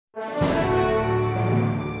I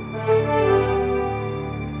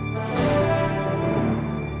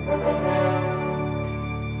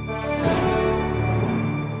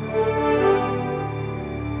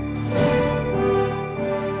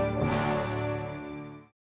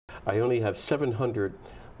only have 700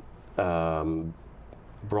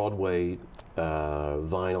 Broadway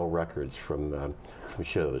vinyl records from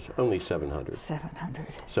shows. Only 700. 700.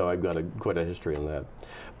 So I've got quite a history on that.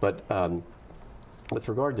 But with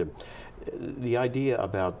regard to the idea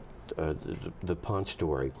about the Pont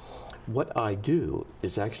story, what I do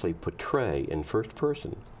is actually portray in first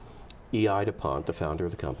person E.I. du Pont, the founder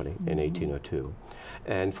of the company, in 1802.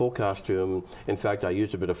 And full costume. In fact, I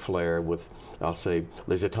use a bit of flair with, I'll say,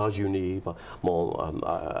 les États-Unis,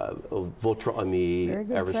 votre ami,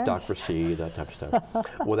 aristocracy, that type of stuff.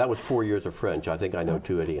 Well, that was 4 years of French. I think I know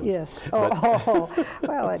 2 idioms. Yes. Well,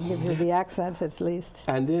 it gives you the accent at least.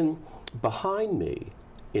 And then behind me,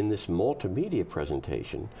 in this multimedia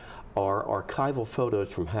presentation, are archival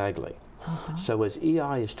photos from Hagley. So as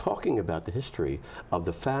E.I. is talking about the history of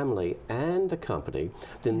the family and the company,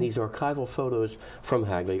 then these archival photos from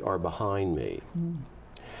Hagley are behind me.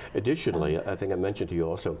 Additionally, I think I mentioned to you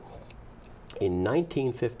also, in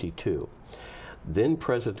 1952, then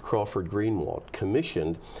President Crawford Greenwald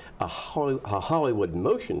commissioned a Hollywood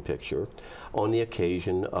motion picture on the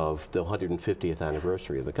occasion of the 150th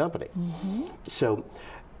anniversary of the company. So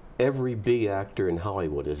every B actor in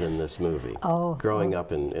Hollywood is in this movie. Growing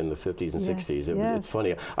up in the 50s and 60s, it's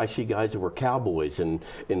funny. I see guys that were cowboys in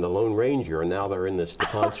the Lone Ranger, and now they're in this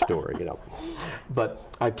DuPont story, you know.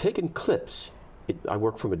 But I've taken clips. I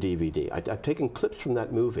work from a DVD. I've taken clips from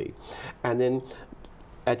that movie, and then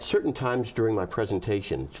at certain times during my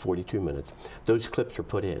presentation, it's 42 minutes, those clips are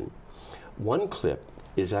put in. One clip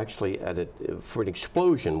is actually for an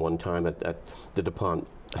explosion one time at the DuPont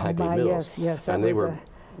Hagley Mills. Yes, and they were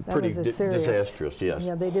pretty disastrous, yes.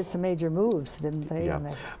 Yeah, they did some major moves, didn't they?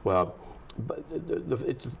 Yeah. Well, but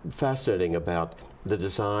it's fascinating about the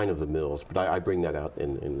design of the mills, but I bring that out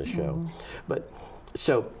in the show. But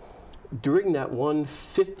so during that one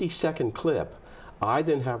 50-second clip, I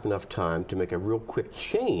then have enough time to make a real quick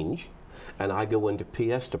change, and I go into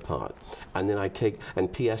P.S. DuPont, and then I take,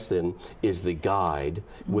 and P.S. then is the guide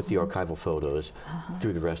with the archival photos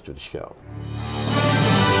through the rest of the show.